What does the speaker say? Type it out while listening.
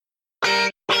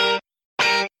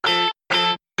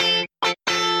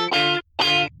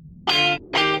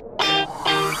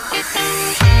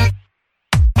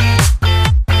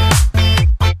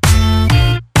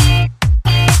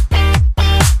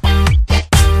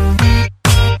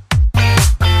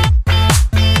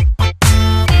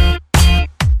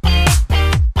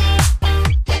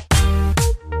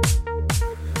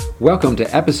Welcome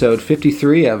to episode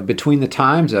 53 of Between the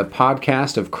Times, a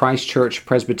podcast of Christ Church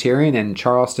Presbyterian in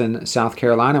Charleston, South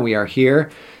Carolina. We are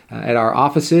here at our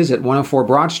offices at 104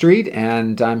 Broad Street,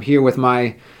 and I'm here with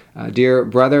my dear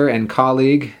brother and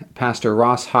colleague, Pastor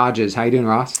Ross Hodges. How you doing,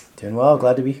 Ross? Doing well.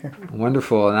 Glad to be here.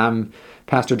 Wonderful. And I'm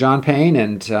Pastor John Payne,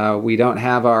 and we don't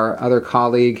have our other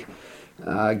colleague,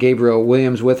 Gabriel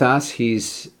Williams, with us.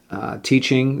 He's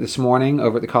teaching this morning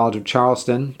over at the College of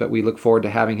Charleston, but we look forward to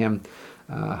having him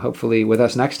hopefully with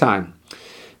us next time.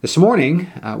 This morning,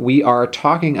 we are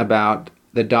talking about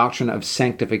the doctrine of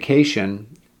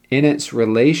sanctification in its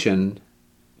relation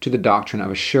to the doctrine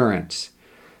of assurance.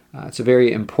 It's a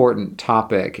very important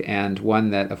topic and one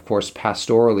that, of course,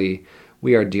 pastorally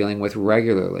we are dealing with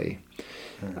regularly.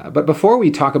 But before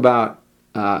we talk about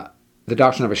the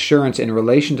doctrine of assurance in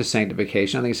relation to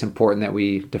sanctification, I think it's important that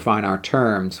we define our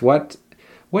terms. What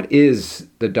is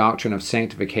the doctrine of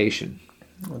sanctification?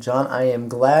 Well, John, I am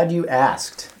glad you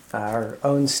asked. Our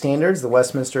own standards, the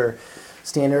Westminster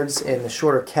Standards in the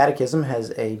Shorter Catechism,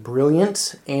 has a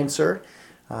brilliant answer,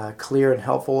 clear and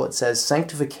helpful. It says,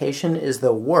 sanctification is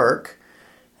the work,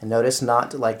 and notice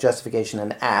not like justification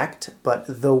an act,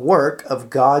 but the work of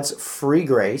God's free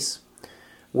grace,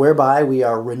 whereby we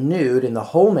are renewed in the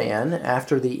whole man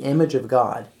after the image of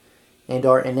God, and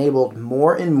are enabled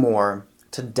more and more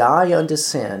to die unto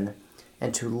sin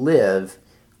and to live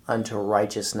unto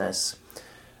righteousness.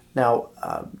 Now,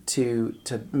 to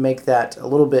make that a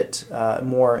little bit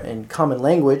more in common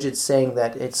language, it's saying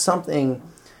that it's something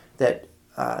that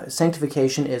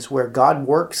sanctification is where God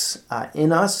works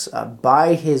in us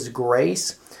by His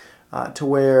grace to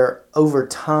where over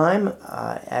time,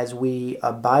 as we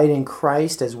abide in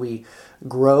Christ, as we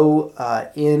grow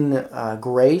in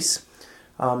grace,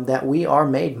 that we are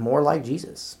made more like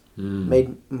Jesus,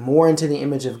 made more into the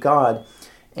image of God,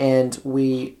 and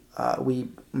we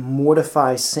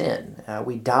mortify sin.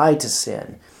 We die to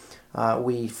sin.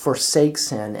 We forsake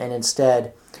sin, and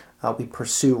instead we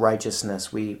pursue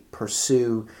righteousness. We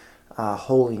pursue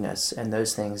holiness and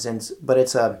those things. But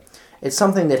it's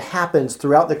something that happens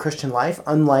throughout the Christian life,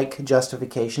 unlike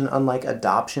justification, unlike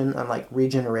adoption, unlike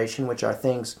regeneration, which are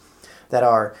things that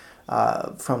are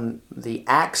from the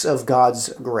acts of God's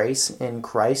grace in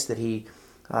Christ that He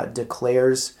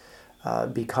declares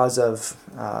because of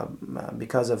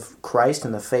Christ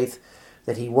and the faith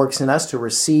that He works in us to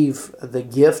receive the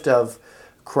gift of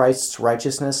Christ's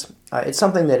righteousness. It's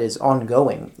something that is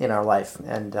ongoing in our life,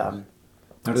 and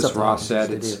notice Ross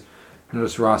said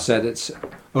it's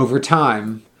over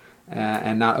time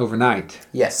and not overnight.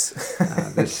 Yes.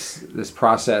 This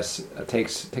process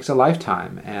takes a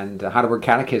lifetime, and Heidelberg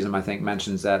Catechism, I think,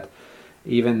 mentions that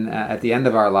even at the end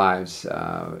of our lives,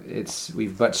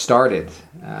 we've but started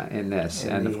in this.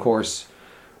 Indeed. And of course,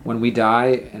 when we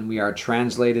die and we are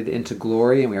translated into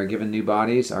glory and we are given new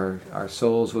bodies, our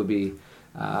souls will be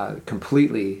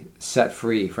completely set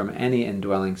free from any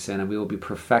indwelling sin, and we will be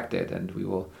perfected, and we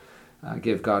will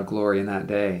give God glory in that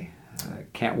day.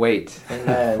 Can't wait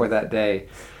for that day.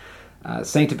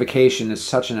 Sanctification is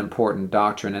such an important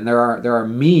doctrine, and there are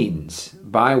means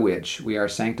by which we are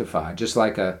sanctified, just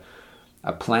like a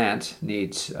plant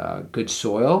needs good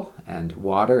soil and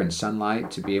water and sunlight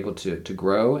to be able to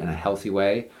grow in a healthy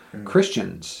way.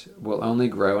 Christians will only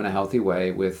grow in a healthy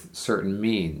way with certain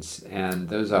means, and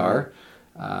those are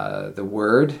the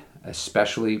Word,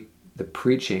 especially the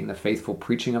preaching, the faithful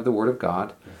preaching of the Word of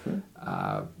God,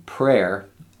 prayer,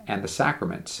 and the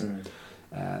sacraments,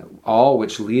 all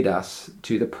which lead us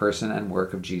to the person and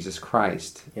work of Jesus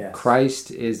Christ. Yes. Christ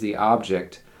is the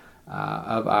object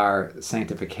of our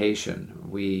sanctification.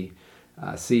 We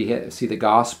see the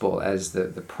gospel as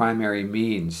the primary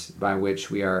means by which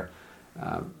we are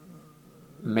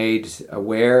made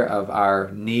aware of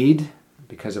our need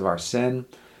because of our sin,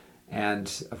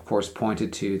 and of course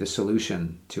pointed to the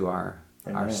solution to our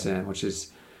sin, which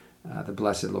is the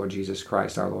blessed Lord Jesus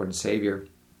Christ, our Lord and Savior.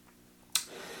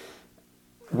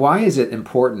 Why is it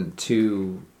important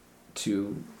to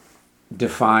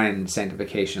define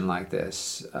sanctification like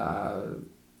this?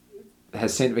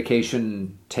 Has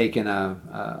sanctification taken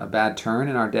a bad turn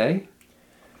in our day?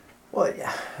 Well,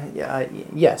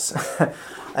 yes.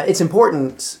 It's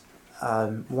important,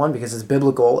 one, because it's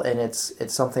biblical, and it's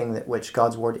something which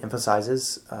God's Word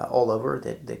emphasizes all over,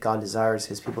 that God desires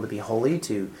His people to be holy,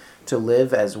 to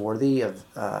live as worthy of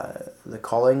the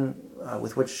calling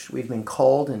with which we've been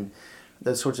called, and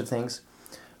those sorts of things.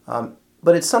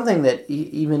 But it's something that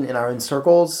even in our own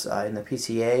circles, in the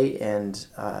PCA and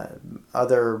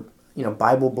other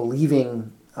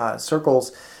Bible-believing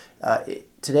circles,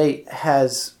 today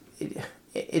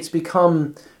it's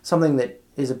become something that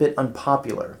is a bit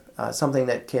unpopular. something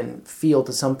that can feel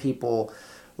to some people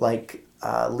like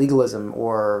legalism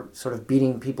or sort of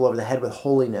beating people over the head with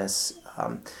holiness.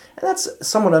 And that's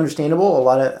somewhat understandable.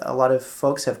 A lot of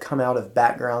folks have come out of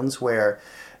backgrounds where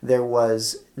there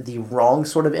was the wrong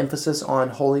sort of emphasis on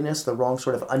holiness, the wrong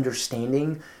sort of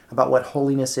understanding about what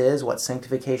holiness is, what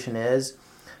sanctification is.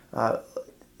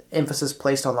 Emphasis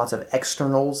placed on lots of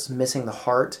externals, missing the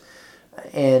heart,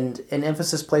 and an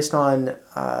emphasis placed on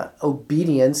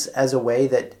obedience as a way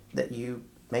that you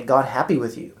make God happy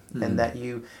with you, and that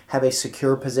you have a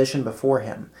secure position before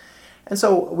Him. And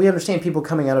so we understand people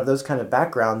coming out of those kind of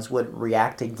backgrounds would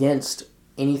react against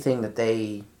anything that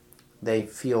they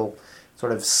feel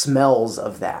sort of smells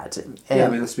of that. And yeah, I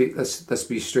mean, let's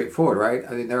be straightforward, right?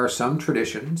 I mean, there are some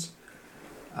traditions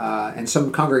and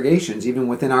some congregations, even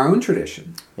within our own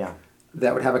tradition, yeah,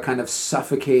 that would have a kind of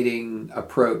suffocating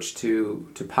approach to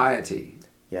piety,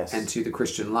 yes, and to the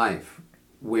Christian life,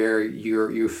 where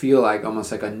you feel like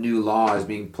almost like a new law is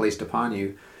being placed upon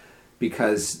you,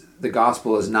 because the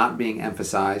gospel is not being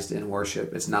emphasized in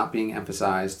worship. It's not being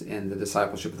emphasized in the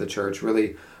discipleship of the church.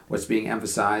 Really, what's being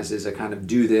emphasized is a kind of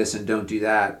do this and don't do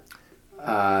that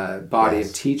body Yes.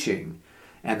 of teaching.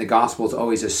 And the gospel is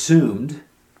always assumed,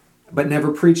 but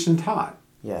never preached and taught.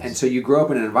 yes, And so you grow up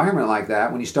in an environment like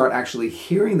that. When you start actually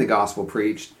hearing the gospel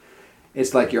preached,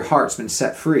 it's like your heart's been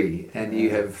set free, and you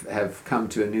have come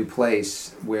to a new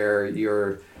place where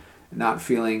you're not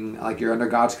feeling like you're under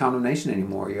God's condemnation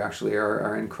anymore. You actually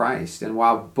are in Christ. And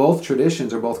while both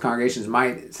traditions or both congregations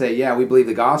might say, yeah, we believe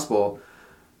the gospel,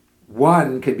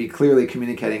 one could be clearly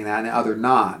communicating that and the other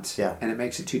not. Yeah. And it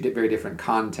makes it two very different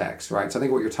contexts, right? So I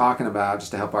think what you're talking about,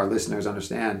 just to help our listeners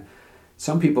understand,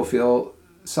 some people feel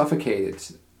suffocated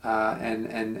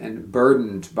and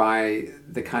burdened by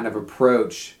the kind of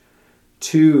approach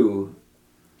to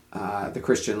the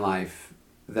Christian life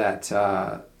that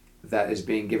is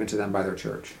being given to them by their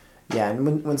church. yeah.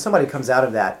 And when somebody comes out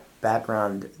of that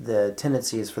background, the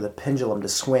tendency is for the pendulum to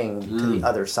swing to the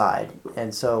other side,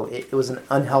 and so it was an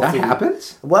unhealthy. That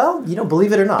happens? Well,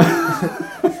 believe it or not,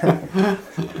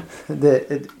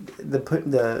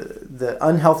 the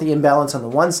unhealthy imbalance on the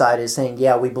one side is saying,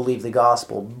 yeah, we believe the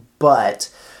gospel,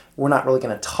 but we're not really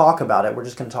going to talk about it. We're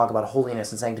just going to talk about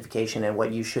holiness and sanctification and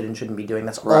what you should and shouldn't be doing.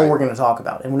 That's all Right. we're going to talk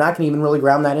about, and we're not going to even really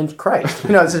ground that into Christ.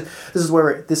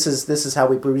 This is how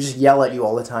we just yell at you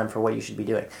all the time for what you should be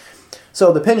doing.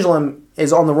 So the pendulum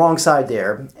is on the wrong side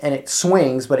there, and it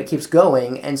swings, but it keeps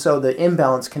going, and so the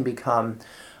imbalance can become,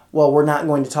 well, we're not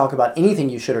going to talk about anything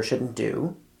you should or shouldn't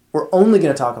do. We're only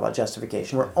going to talk about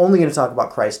justification. We're only going to talk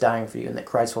about Christ dying for you and that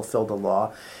Christ fulfilled the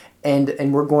law,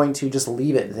 and we're going to just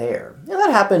leave it there.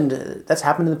 That's happened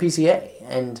in the PCA,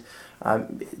 and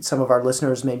some of our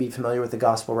listeners may be familiar with the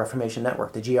Gospel Reformation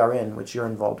Network, the GRN, which you're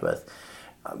involved with.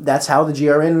 That's how the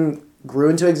GRN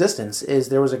grew into existence. Is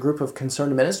there was a group of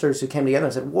concerned ministers who came together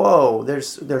and said, whoa,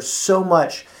 there's so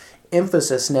much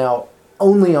emphasis now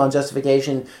only on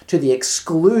justification to the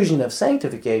exclusion of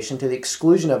sanctification, to the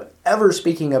exclusion of ever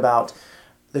speaking about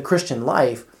the Christian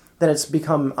life, that it's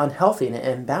become unhealthy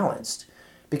and imbalanced.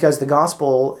 Because the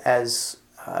gospel, as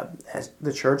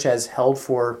the church has held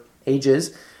for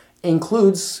ages,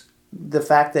 includes the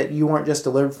fact that you aren't just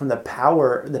delivered from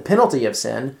the penalty of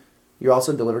sin, you're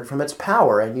also delivered from its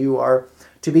power, and you are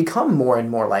to become more and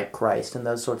more like Christ, and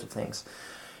those sorts of things.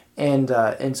 And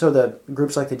so the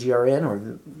groups like the GRN,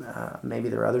 or maybe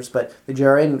there are others, but the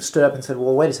GRN stood up and said,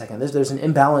 well, wait a second, there's an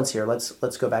imbalance here.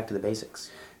 Let's go back to the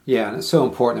basics. Yeah, and it's so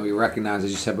important that we recognize,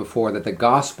 as you said before, that the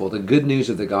gospel, the good news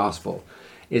of the gospel,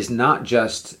 is not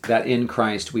just that in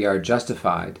Christ we are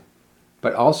justified,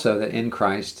 but also that in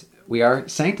Christ we are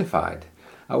sanctified.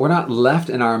 We're not left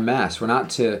in our mess. We're not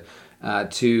to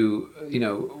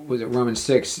was it Romans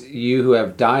 6, you who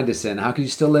have died to sin, how can you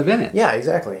still live in it? Yeah,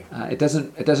 exactly. It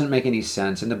doesn't make any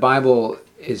sense. And the Bible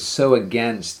is so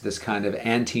against this kind of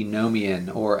antinomian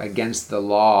or against the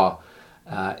law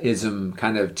ism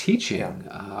kind of teaching.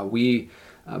 Yeah. We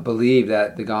believe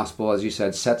that the gospel, as you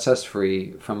said, sets us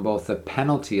free from both the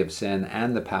penalty of sin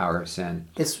and the power of sin.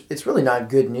 It's really not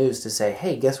good news to say,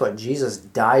 hey, guess what? Jesus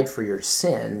died for your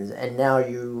sins, and now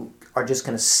you are just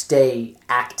going to stay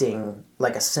acting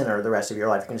like a sinner the rest of your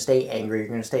life. You're going to stay angry. You're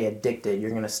going to stay addicted.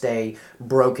 You're going to stay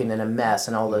broken and a mess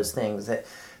and all those things.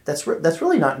 That's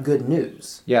really not good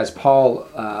news. Yeah, as Paul,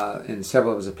 in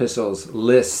several of his epistles,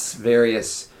 lists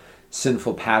various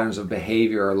sinful patterns of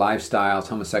behavior or lifestyles,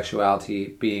 homosexuality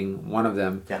being one of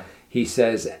them. Yeah. He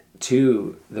says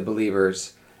to the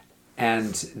believers,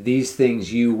 and these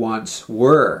things you once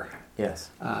were. Yes.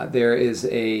 There is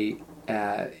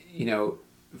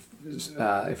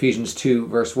Ephesians 2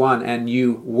 verse 1, and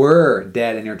you were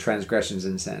dead in your transgressions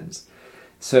and sins.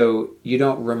 So you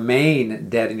don't remain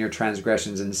dead in your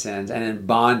transgressions and sins and in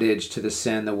bondage to the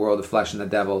sin, the world, the flesh, and the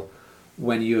devil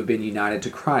when you have been united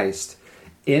to Christ.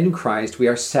 In Christ, we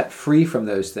are set free from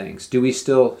those things. Do we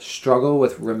still struggle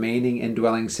with remaining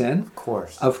indwelling sin? Of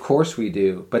course. Of course we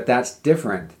do. But that's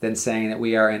different than saying that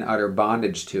we are in utter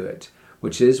bondage to it,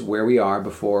 which is where we are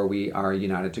before we are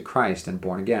united to Christ and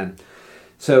born again.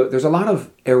 So there's a lot of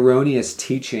erroneous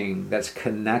teaching that's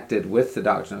connected with the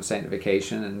doctrine of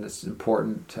sanctification, and it's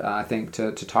important, I think,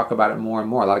 to talk about it more and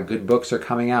more. A lot of good books are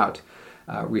coming out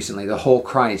recently. The Whole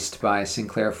Christ by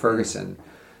Sinclair Ferguson.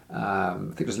 I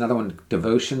think there's another one,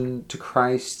 Devotion to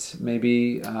Christ,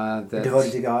 maybe.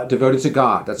 Devoted to God. Devoted to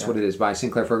God, that's what it is, by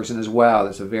Sinclair Ferguson as well.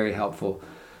 That's a very helpful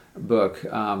book.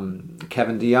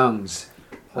 Kevin DeYoung's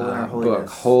book,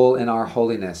 Whole in Our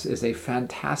Holiness, is a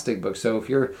fantastic book. So if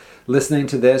you're listening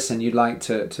to this and you'd like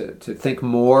to think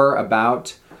more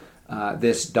about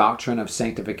this doctrine of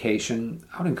sanctification,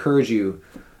 I would encourage you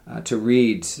to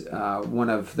read one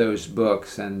of those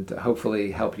books and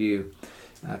hopefully help you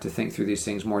to think through these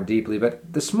things more deeply.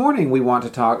 But this morning we want to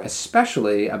talk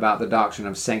especially about the doctrine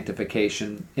of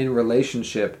sanctification in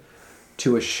relationship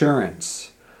to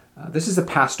assurance. This is a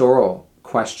pastoral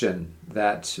question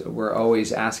that we're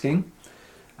always asking.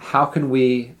 How can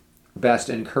we best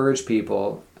encourage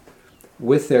people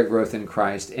with their growth in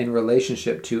Christ in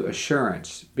relationship to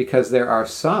assurance? Because there are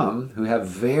some who have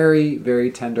very,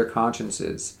 very tender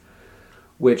consciences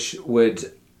which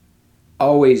would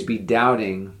always be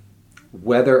doubting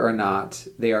whether or not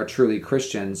they are truly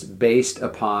Christians based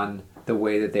upon the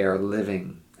way that they are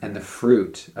living and the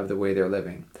fruit of the way they're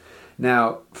living.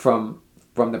 Now, from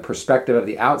the perspective of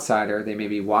the outsider, they may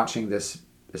be watching this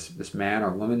man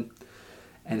or woman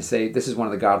and say, this is one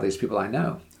of the godliest people I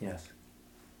know. Yes.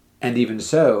 And even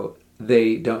so,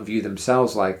 they don't view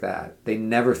themselves like that. They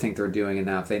never think they're doing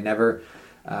enough. They never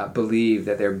believe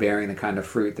that they're bearing the kind of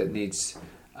fruit that needs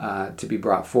to be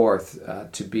brought forth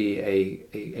to be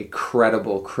a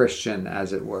credible Christian,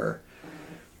 as it were.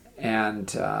 And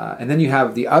then you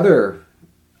have the other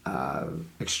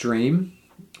extreme,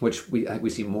 which we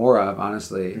see more of,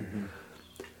 honestly. Mm-hmm.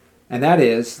 And that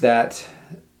is that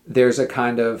there's a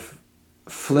kind of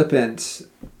flippant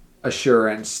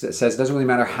assurance that says it doesn't really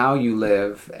matter how you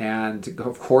live, and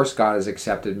of course God has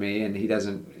accepted me, and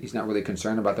he's not really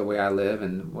concerned about the way I live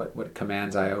and what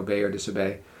commands I obey or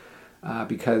disobey,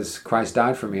 because Christ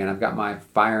died for me and I've got my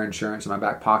fire insurance in my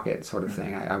back pocket, sort of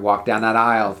thing. I walked down that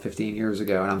aisle 15 years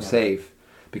ago and I'm safe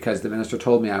because the minister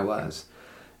told me I was.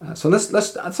 So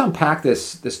let's unpack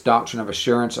this doctrine of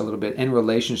assurance a little bit in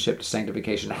relationship to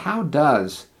sanctification. How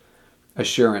does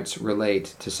assurance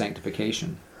relate to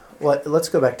sanctification? Well, let's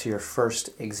go back to your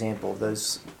first example,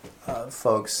 those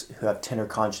folks who have tender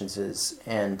consciences.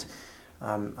 And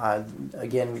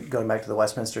again, going back to the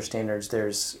Westminster Standards,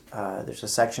 there's a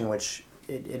section which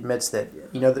it admits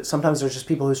that, that sometimes there's just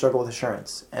people who struggle with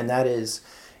assurance. And that is,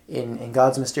 in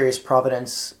God's mysterious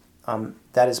providence,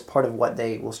 that is part of what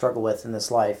they will struggle with in this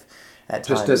life at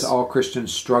times. Just as all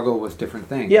Christians struggle with different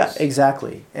things. Yeah,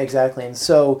 exactly. And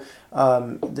so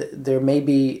there may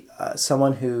be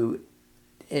someone who,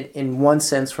 in one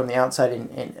sense, from the outside,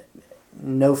 in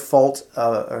no fault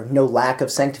or no lack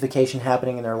of sanctification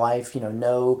happening in their life,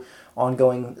 no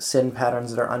ongoing sin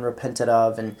patterns that are unrepented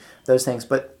of and those things,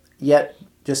 but yet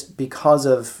just because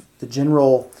of the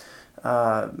general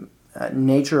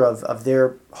nature of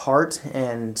their heart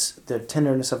and the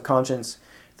tenderness of conscience,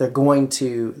 they're going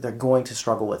to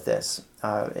struggle with this,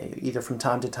 either from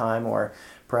time to time or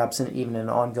perhaps even in an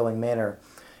ongoing manner.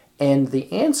 And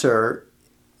the answer,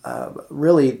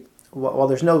 really, while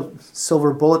there's no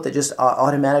silver bullet that just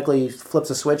automatically flips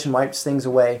a switch and wipes things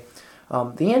away,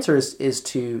 the answer is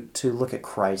to look at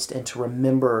Christ and to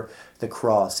remember the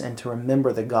cross and to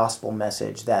remember the gospel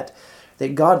message that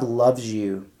God loves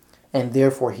you, and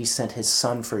therefore he sent his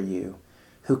Son for you,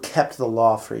 who kept the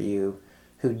law for you,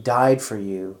 who died for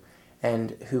you,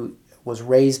 and who was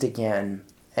raised again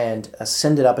and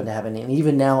ascended up into heaven, and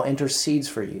even now intercedes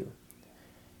for you.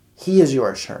 He is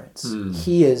your assurance.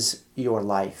 He is your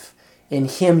life. In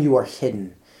him you are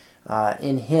hidden.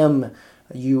 In him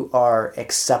you are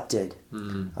accepted.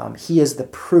 He is the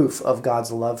proof of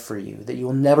God's love for you, that you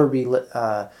will never be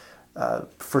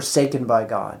forsaken by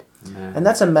God. Amen. And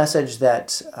that's a message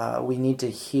that we need to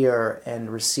hear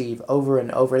and receive over and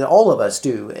over. And all of us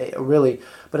do, really,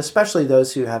 but especially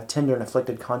those who have tender and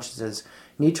afflicted consciences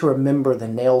need to remember the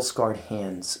nail-scarred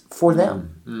hands for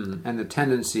them. And the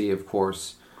tendency, of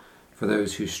course, for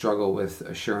those who struggle with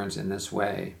assurance in this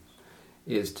way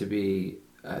is to be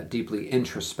deeply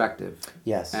introspective.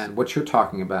 Yes. And what you're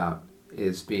talking about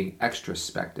is being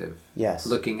extrospective. Yes.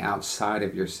 Looking outside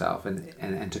of yourself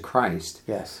and to Christ.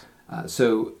 Yes.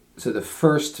 So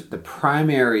the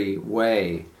primary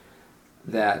way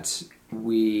that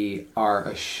we are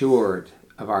assured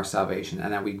of our salvation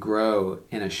and that we grow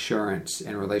in assurance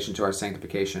in relation to our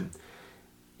sanctification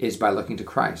is by looking to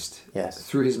Christ. Yes.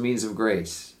 Through his means of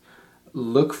grace.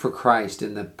 Look for Christ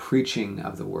in the preaching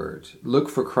of the word. Look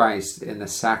for Christ in the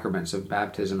sacraments of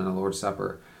baptism and the Lord's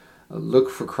Supper. Look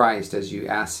for Christ as you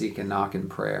ask, seek, and knock in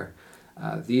prayer.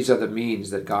 These are the means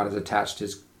that God has attached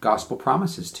his gospel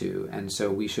promises to, and so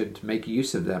we should make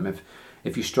use of them.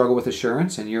 If you struggle with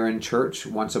assurance and you're in church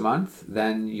once a month,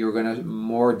 then you're going to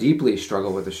more deeply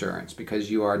struggle with assurance because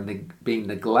you are being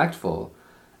neglectful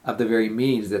of the very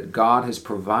means that God has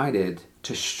provided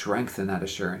to strengthen that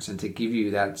assurance and to give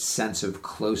you that sense of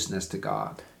closeness to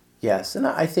God. Yes, and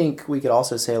I think we could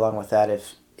also say along with that,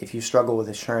 if you struggle with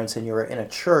assurance and you're in a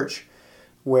church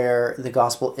where the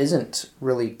gospel isn't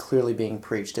really clearly being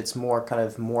preached, it's more kind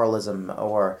of moralism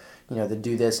or, the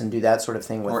do this and do that sort of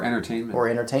thing. Or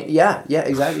entertainment. Yeah,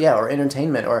 exactly, yeah, or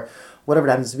entertainment or whatever it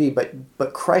happens to be,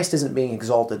 but Christ isn't being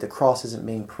exalted, the cross isn't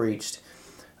being preached.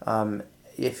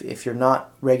 If you're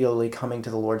not regularly coming to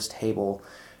the Lord's table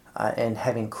and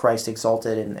having Christ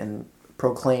exalted and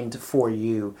proclaimed for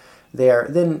you there,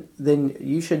 then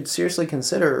you should seriously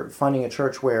consider finding a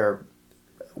church where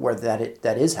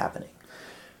that is happening.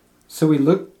 So we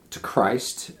look to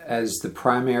Christ as the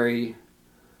primary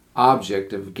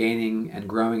object of gaining and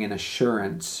growing in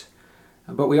assurance,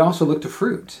 but we also look to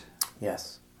fruit.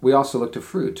 Yes. We also look to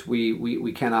fruit.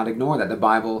 We cannot ignore that. The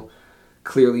Bible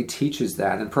clearly teaches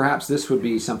that, and perhaps this would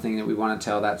be something that we want to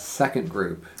tell that second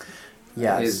group.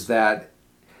 Yes. Is that,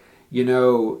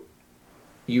 you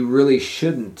really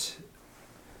shouldn't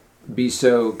be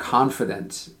so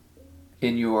confident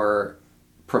in your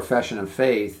profession of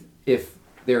faith if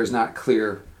there is not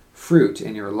clear fruit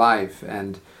in your life.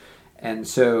 And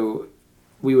so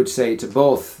we would say to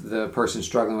both the person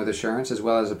struggling with assurance as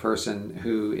well as a person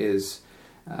who is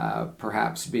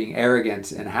perhaps being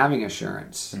arrogant and having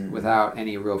assurance without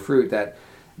any real fruit,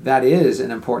 that is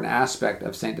an important aspect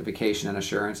of sanctification and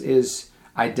assurance, is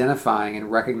identifying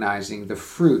and recognizing the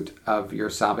fruit of your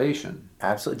salvation.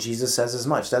 Absolutely. Jesus says as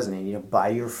much, doesn't he?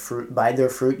 By their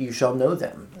fruit you shall know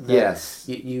them. Yes.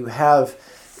 You have...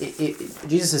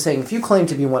 Jesus is saying, if you claim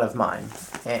to be one of mine,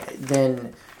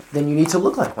 then you need to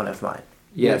look like one of mine.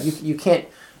 Yes. You can't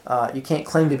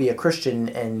claim to be a Christian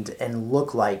and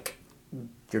look like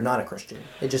you're not a Christian.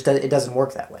 It doesn't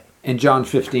work that way. In John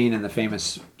 15, in the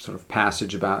famous sort of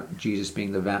passage about Jesus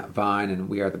being the vine and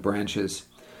we are the branches,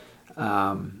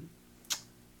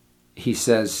 he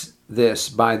says this,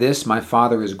 "By this my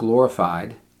Father is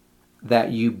glorified,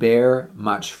 that you bear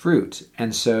much fruit,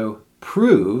 and so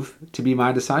prove to be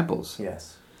my disciples.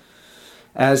 Yes.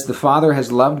 As the Father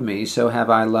has loved me, so have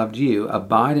I loved you.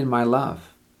 Abide in my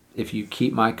love. If you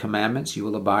keep my commandments, you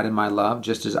will abide in my love,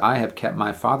 just as I have kept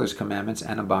my Father's commandments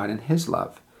and abide in his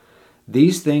love.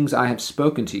 These things I have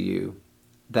spoken to you,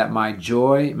 that my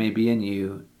joy may be in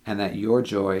you, and that your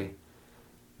joy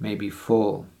may be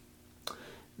full."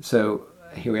 So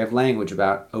here we have language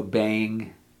about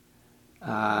obeying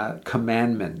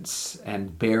commandments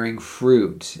and bearing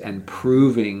fruit and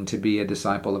proving to be a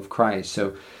disciple of Christ.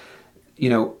 So,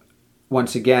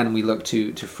 once again, we look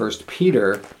to 1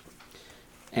 Peter,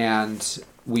 and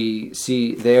we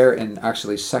see there in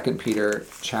actually 2 Peter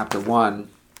chapter 1,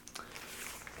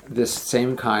 this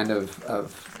same kind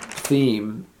of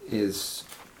theme is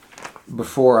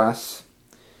before us,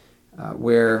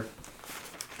 where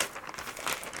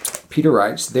Peter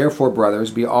writes, "Therefore, brothers,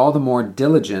 be all the more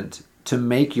diligent to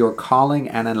make your calling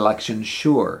and election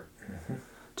sure."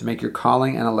 To make your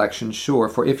calling and election sure.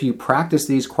 "For if you practice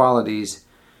these qualities,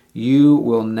 you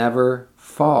will never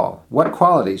fall." What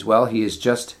qualities? Well, he has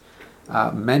just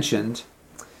mentioned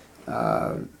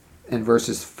in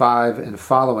verses 5 and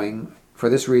following, "For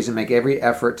this reason, make every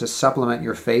effort to supplement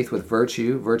your faith with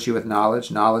virtue, virtue with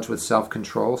knowledge, knowledge with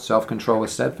self-control, self-control with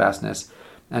steadfastness,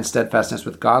 and steadfastness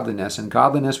with godliness, and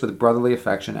godliness with brotherly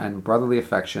affection, and brotherly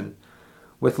affection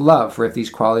with love. For if these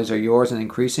qualities are yours and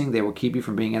increasing, they will keep you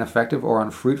from being ineffective or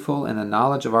unfruitful in the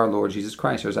knowledge of our Lord Jesus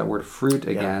Christ." There's that word fruit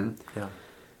again. Yeah.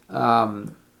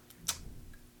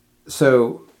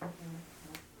 So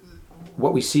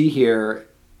what we see here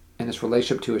in this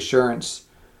relationship to assurance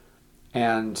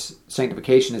and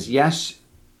sanctification is, yes,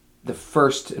 the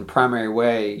first and primary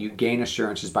way you gain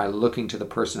assurance is by looking to the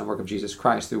person and work of Jesus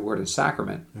Christ through word and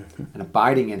sacrament and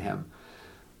abiding in him.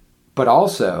 But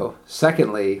also,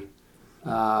 secondly,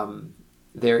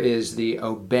 there is the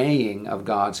obeying of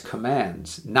God's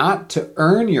commands, not to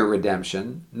earn your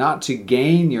redemption, not to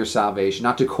gain your salvation,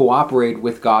 not to cooperate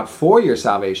with God for your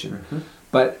salvation,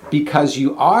 but because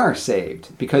you are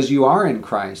saved, because you are in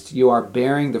Christ, you are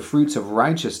bearing the fruits of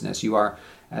righteousness. You are,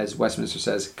 as Westminster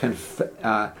says,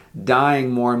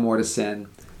 dying more and more to sin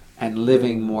and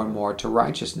living more and more to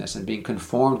righteousness and being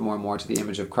conformed more and more to the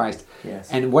image of Christ. Yes.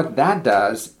 And what that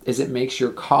does is it makes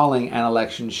your calling and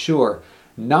election sure,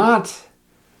 not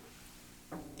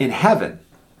in heaven,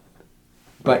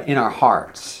 but in our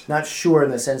hearts. Not sure in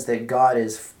the sense that God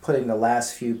is putting the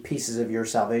last few pieces of your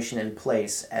salvation in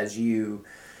place as you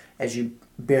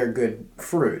bear good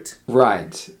fruit.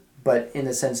 Right. But in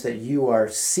the sense that you are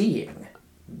seeing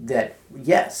that,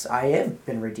 yes, I have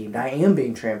been redeemed. I am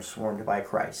being transformed by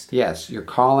Christ. Yes, your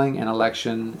calling and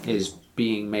election is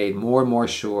being made more and more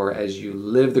sure as you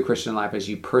live the Christian life, as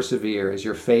you persevere, as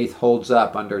your faith holds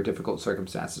up under difficult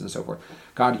circumstances and so forth.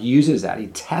 God uses that. He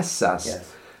tests us.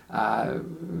 Yes.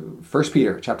 1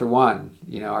 Peter chapter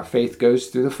 1, our faith goes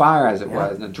through the fire as it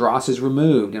was, and the dross is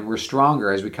removed, and we're stronger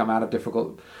as we come out of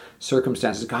difficult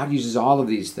circumstances. God uses all of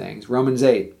these things. Romans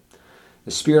 8,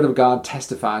 the Spirit of God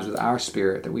testifies with our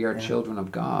spirit that we are children of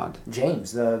God.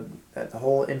 James, the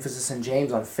whole emphasis in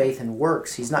James on faith and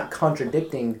works, he's not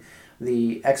contradicting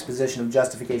the exposition of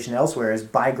justification elsewhere as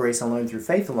by grace alone through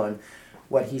faith alone.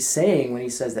 What he's saying when he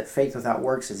says that faith without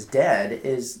works is dead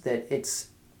is that it's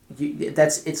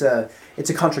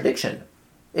a contradiction.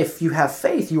 If you have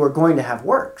faith, you are going to have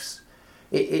works.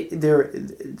 It's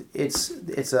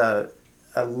a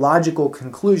logical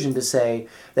conclusion to say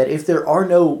that if there are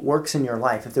no works in your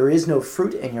life, if there is no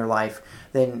fruit in your life,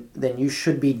 then you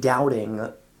should be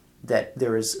doubting that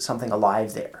there is something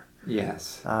alive there.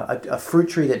 Yes. A fruit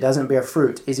tree that doesn't bear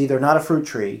fruit is either not a fruit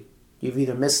tree. You've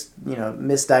either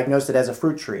misdiagnosed it as a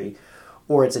fruit tree,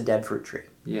 or it's a dead fruit tree.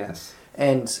 Yes.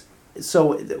 And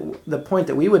so the point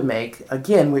that we would make,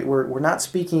 again, we're not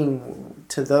speaking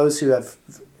to those who have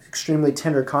extremely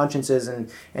tender consciences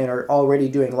and are already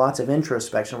doing lots of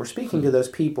introspection. We're speaking to those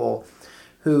people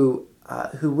who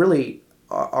really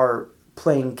are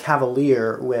being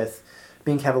cavalier with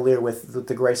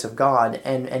the grace of God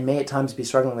and may at times be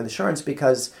struggling with assurance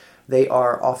because they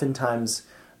are oftentimes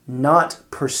not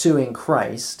pursuing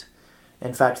Christ.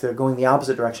 In fact, they're going the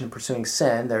opposite direction, pursuing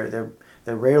sin. They're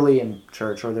rarely in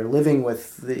church, or they're living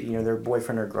with their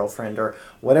boyfriend or girlfriend or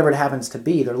whatever it happens to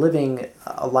be. They're living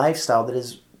a lifestyle that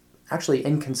is actually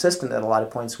inconsistent at a lot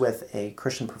of points with a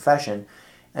Christian profession.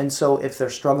 And so if they're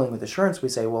struggling with assurance, we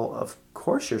say, well, of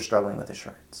course you're struggling with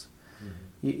assurance.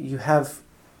 Mm-hmm. You have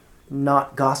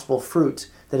not gospel fruit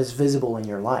that is visible in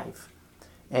your life.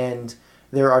 And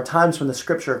there are times when the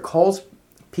Scripture calls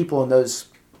people in those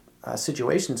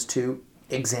situations to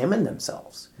examine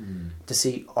themselves, to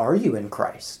see, are you in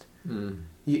Christ?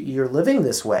 You're living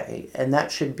this way, and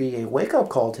that should be a wake-up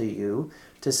call to you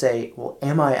to say, well,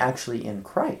 am I actually in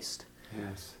Christ?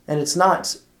 Yes. And it's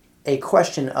not a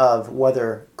question of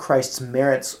whether Christ's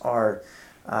merits are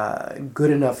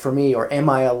good enough for me, or am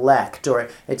I elect, or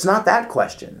it's not that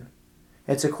question.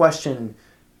 It's a question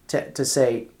to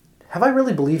say, have I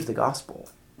really believed the gospel?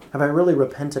 Have I really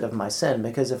repented of my sin?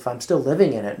 Because if I'm still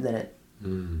living in it, then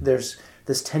there's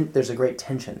a great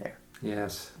tension there.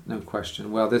 Yes, no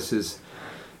question. Well, this has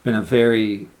been a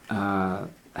very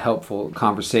helpful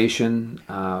conversation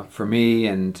for me,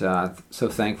 and so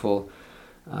thankful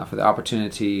for the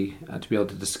opportunity to be able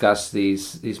to discuss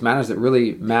these matters that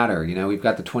really matter. We've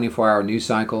got the 24-hour news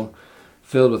cycle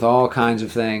filled with all kinds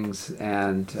of things,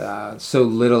 and so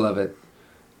little of it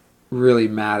really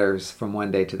matters from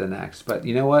one day to the next. But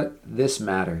you know what? This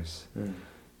matters.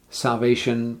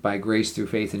 Salvation by grace through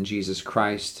faith in Jesus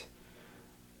Christ,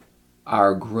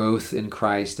 our growth in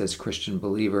Christ as Christian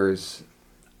believers,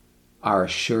 our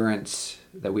assurance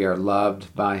that we are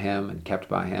loved by Him and kept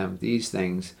by Him, these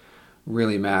things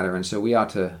really matter. And so we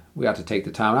ought to take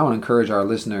the time. I want to encourage our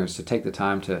listeners to take the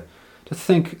time to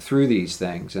think through these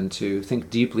things and to think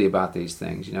deeply about these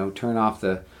things. Turn off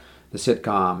the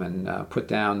sitcom and put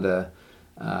down the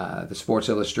Sports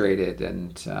Illustrated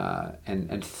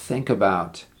and think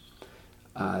about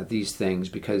these things,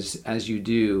 because as you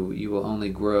do, you will only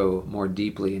grow more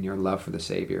deeply in your love for the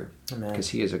Savior. Amen. Because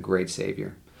He is a great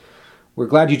Savior. We're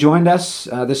glad you joined us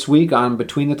this week on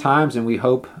Between the Times, and we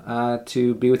hope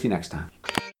to be with you next time.